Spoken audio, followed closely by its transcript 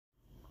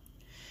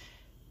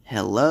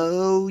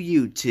Hello,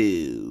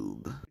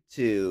 YouTube.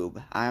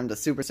 I am the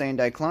Super Saiyan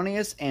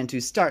Diclonius, and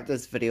to start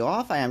this video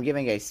off, I am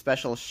giving a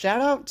special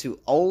shout out to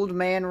Old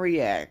Man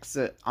Reacts.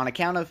 On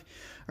account of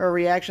her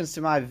reactions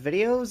to my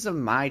videos,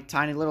 my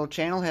tiny little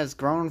channel has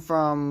grown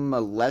from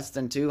less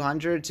than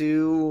 200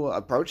 to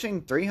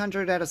approaching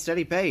 300 at a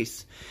steady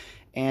pace.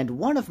 And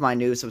one of my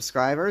new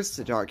subscribers,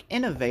 the Dark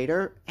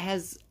Innovator,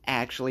 has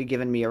actually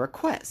given me a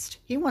request.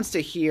 He wants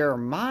to hear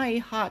my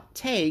hot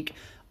take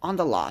on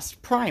the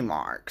Lost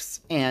Primarchs,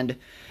 and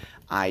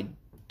I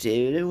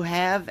do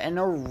have an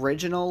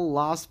original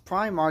Lost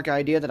Primarch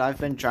idea that I've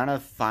been trying to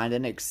find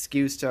an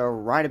excuse to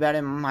write about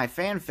in my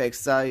fanfic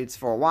sites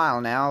for a while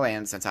now,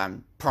 and since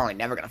I'm probably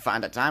never going to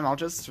find the time, I'll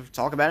just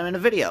talk about him in a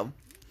video.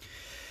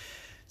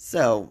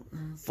 So,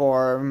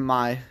 for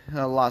my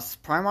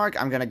Lost Primarch,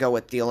 I'm going to go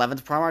with the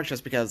 11th Primarch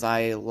just because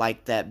I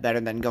like that better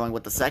than going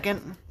with the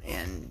 2nd,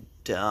 and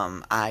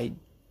I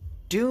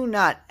do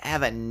not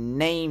have a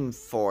name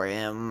for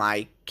him.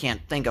 I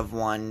can't think of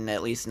one,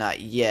 at least not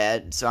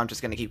yet, so I'm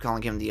just going to keep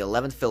calling him the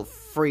 11th. Feel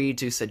free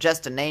to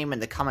suggest a name in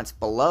the comments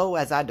below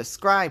as I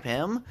describe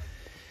him.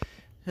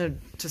 To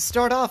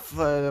start off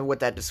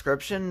with that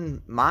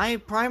description, my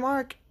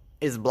Primarch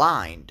is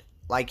blind.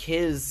 Like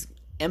his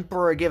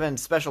Emperor-given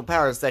special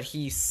powers that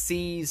he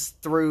sees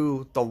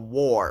through the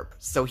warp,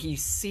 so he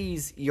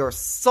sees your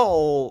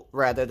soul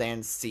rather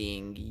than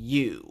seeing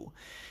you.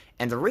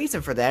 And the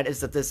reason for that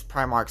is that this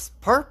Primarch's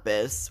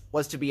purpose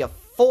was to be a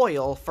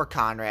foil for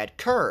Conrad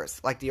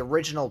Curze. Like the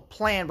original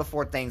plan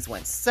before things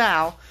went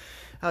south,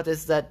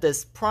 is that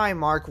this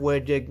Primarch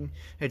would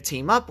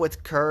team up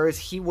with Curze.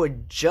 He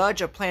would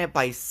judge a planet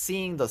by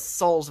seeing the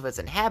souls of its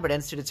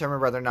inhabitants to determine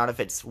whether or not if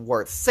it's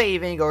worth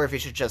saving or if he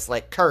should just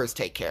let Curze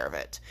take care of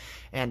it.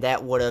 And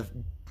that would have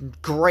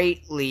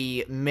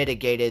greatly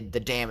mitigated the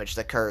damage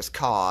that Curze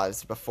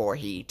caused before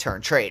he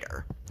turned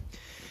traitor.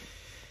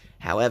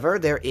 However,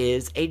 there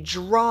is a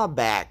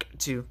drawback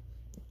to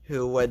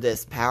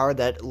this power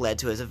that led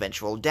to his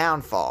eventual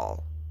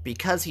downfall.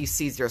 Because he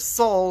sees your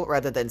soul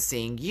rather than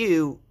seeing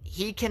you,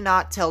 he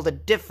cannot tell the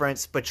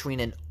difference between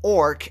an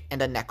orc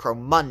and a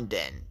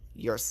necromundan.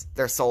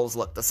 Their souls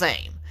look the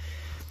same.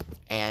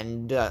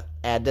 And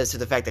add this to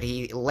the fact that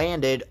he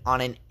landed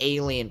on an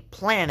alien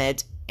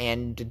planet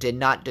and did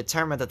not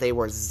determine that they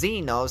were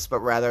Xenos, but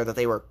rather that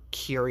they were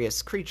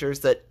curious creatures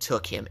that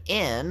took him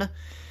in.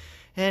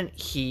 And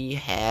he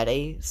had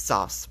a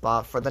soft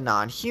spot for the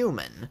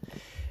non-human.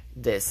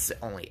 This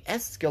only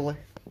escalated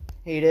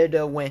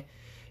when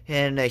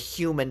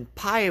human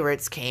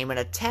pirates came and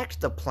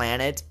attacked the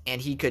planet, and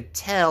he could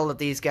tell that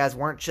these guys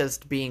weren't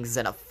just being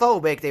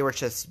xenophobic, they were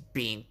just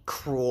being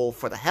cruel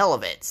for the hell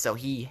of it. So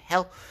he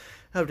helped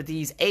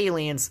these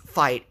aliens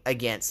fight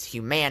against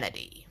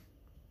humanity.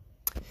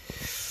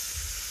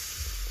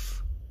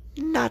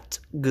 Not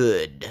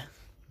good.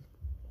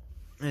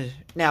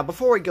 Now,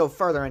 before we go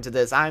further into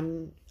this, I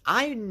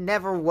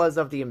never was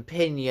of the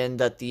opinion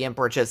that the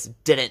Emperor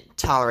just didn't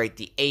tolerate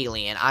the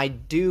alien. I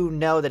do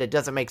know that it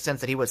doesn't make sense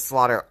that he would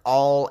slaughter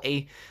all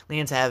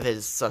aliens, have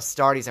his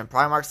Astartes and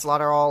Primarchs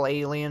slaughter all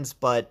aliens,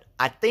 but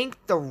I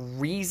think the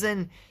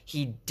reason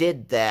he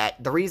did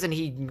that, the reason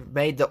he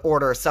made the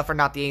order, suffer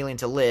not the alien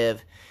to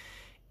live,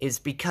 is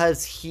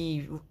because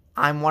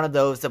I'm one of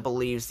those that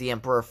believes the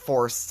Emperor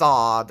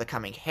foresaw the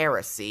coming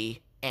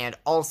heresy, and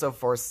also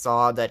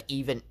foresaw that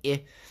even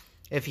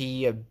if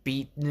he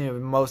beat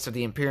most of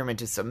the Imperium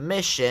into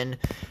submission,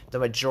 the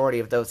majority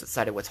of those that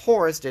sided with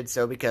Horus did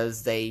so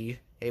because they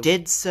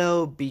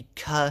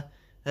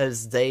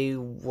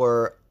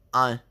were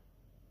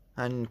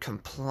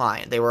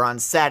uncompliant. They were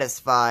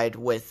unsatisfied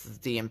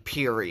with the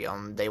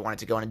Imperium. They wanted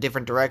to go in a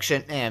different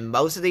direction, and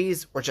most of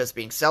these were just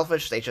being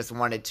selfish. They just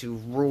wanted to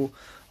rule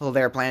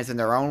their planets in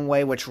their own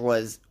way, which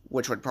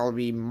would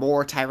probably be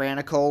more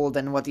tyrannical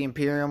than what the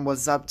Imperium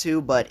was up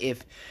to. But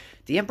if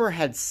the Emperor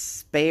had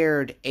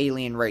spared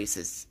alien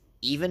races,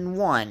 even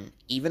one,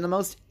 even the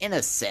most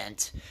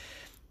innocent,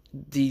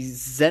 the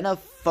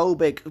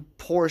xenophobic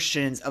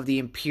portions of the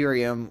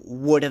Imperium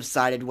would have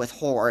sided with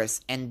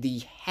Horus, and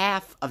the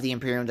half of the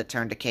Imperium that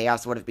turned to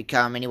chaos would have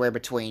become anywhere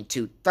between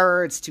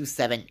 2/3 to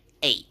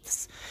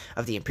 7/8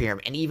 of the Imperium.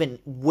 And even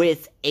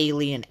with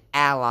alien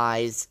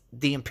allies,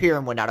 the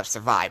Imperium would not have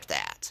survived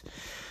that.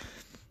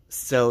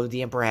 So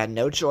the Emperor had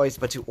no choice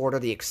but to order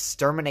the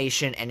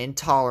extermination and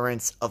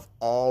intolerance of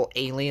all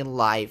alien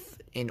life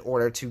in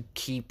order to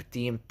keep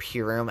the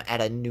Imperium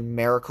at a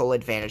numerical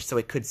advantage so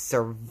it could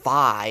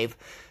survive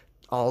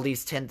all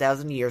these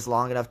 10,000 years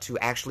long enough to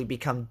actually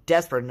become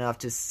desperate enough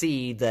to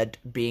see that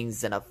being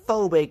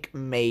xenophobic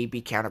may be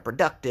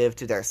counterproductive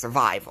to their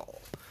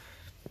survival.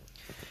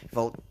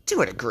 Well,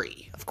 to a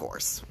degree, of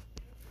course.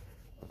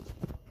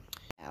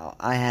 Now,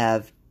 I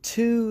have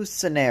two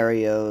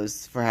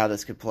scenarios for how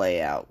this could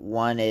play out.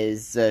 One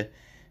is the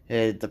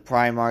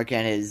Primarch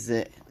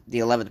and the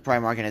 11th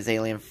Primarch and his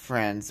alien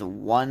friends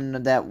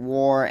won that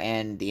war,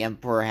 and the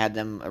Emperor had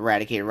them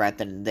eradicated right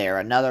then and there.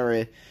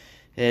 Another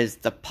is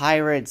the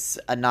pirates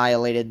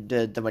annihilated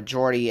the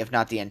majority, if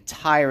not the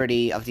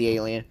entirety, of the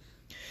alien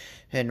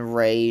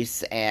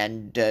race,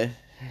 and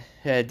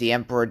the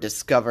Emperor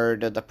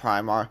discovered the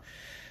Primarch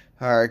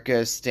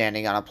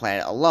standing on a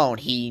planet alone.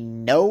 He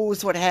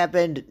knows what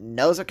happened,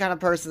 knows what kind of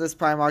person this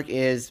Primarch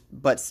is,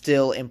 but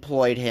still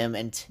employed him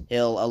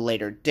until a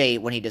later date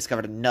when he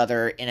discovered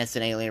another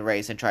innocent alien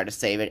race and tried to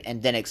save it,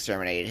 and then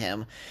exterminated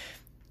him.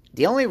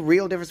 The only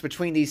real difference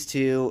between these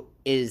two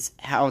is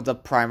how the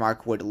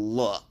Primarch would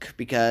look,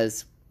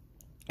 because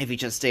if he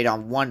just stayed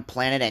on one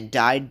planet and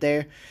died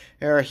there,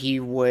 he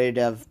would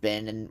have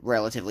been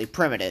relatively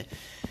primitive,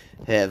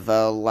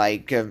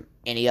 like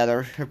any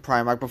other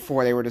Primarch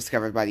before they were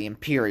discovered by the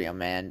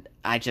Imperium. And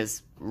I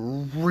just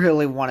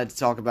really wanted to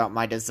talk about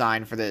my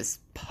design for this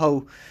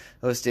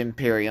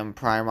post-Imperium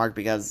Primarch,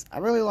 because I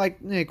really like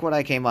what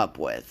I came up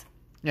with.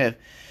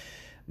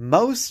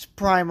 Most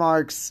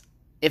Primarchs,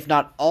 if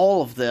not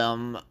all of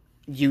them,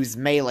 use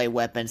melee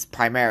weapons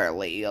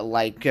primarily.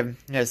 Like,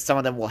 some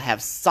of them will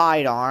have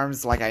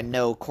sidearms, like I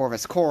know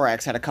Corvus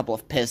Corax had a couple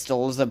of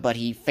pistols, but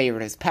he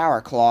favored his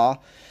Power Claw.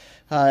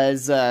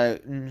 As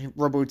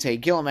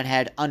Robute Gilliman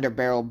had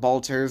underbarrel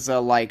bolters,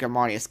 like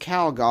Marnius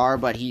Calgar,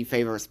 but he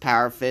favors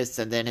Power Fists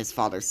and then his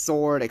father's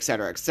sword,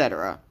 etc.,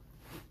 etc.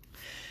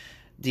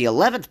 The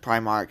 11th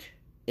Primarch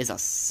is a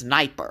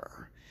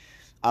sniper.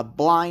 A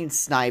blind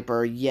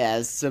sniper,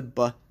 yes,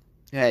 but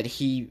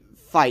he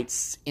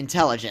fights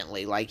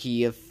intelligently, like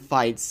he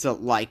fights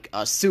like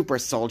a super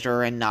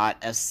soldier and not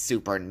a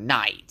super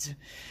knight.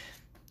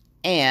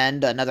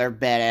 And another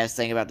badass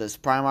thing about this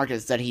Primarch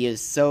is that he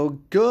is so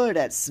good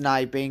at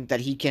sniping that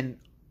he can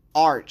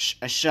arch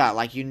a shot.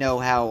 Like, you know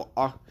how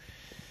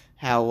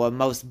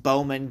most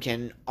bowmen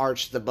can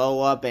arch the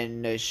bow up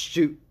and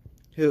shoot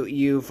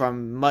you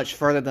from much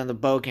further than the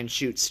bow can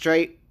shoot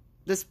straight?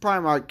 This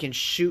Primarch can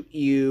shoot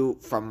you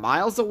from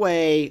miles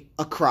away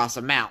across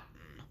a mountain.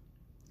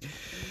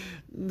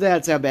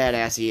 That's how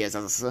badass he is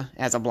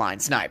as a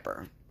blind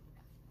sniper.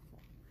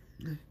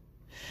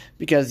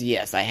 Because,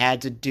 yes, I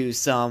had to do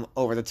some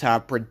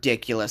over-the-top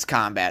ridiculous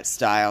combat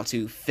style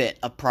to fit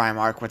a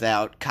Primarch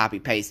without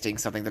copy-pasting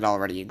something that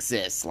already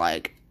exists,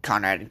 like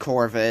Conrad and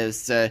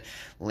Corvus,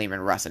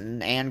 Lehman Russ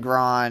and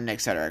Angron,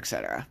 etc.,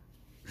 etc.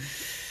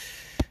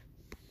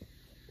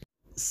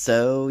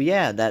 So,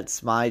 yeah,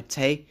 that's my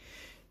take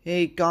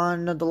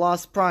on the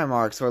Lost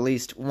Primarchs, or at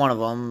least one of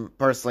them.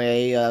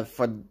 Personally,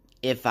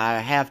 if I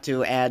have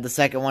to add the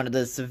second one to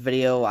this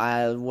video,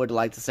 I would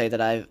like to say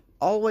that I've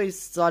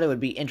always thought it would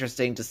be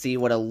interesting to see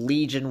what a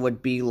Legion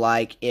would be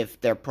like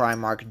if their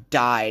Primarch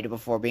died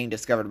before being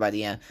discovered by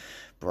the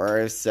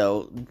Emperor.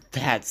 So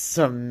that's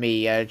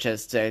me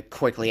just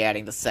quickly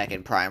adding the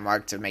second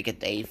Primarch to make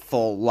it a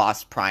full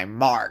Lost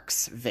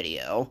Primarchs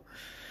video.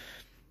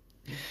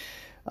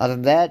 Other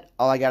than that,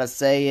 all I gotta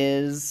say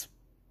is,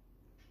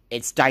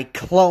 it's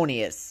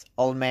Diclonius.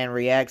 Old Man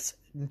Reacts,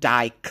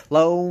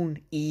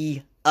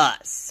 Diclonius.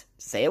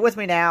 Say it with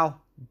me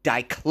now,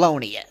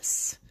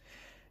 Diclonius.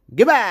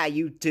 Goodbye,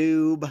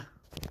 YouTube.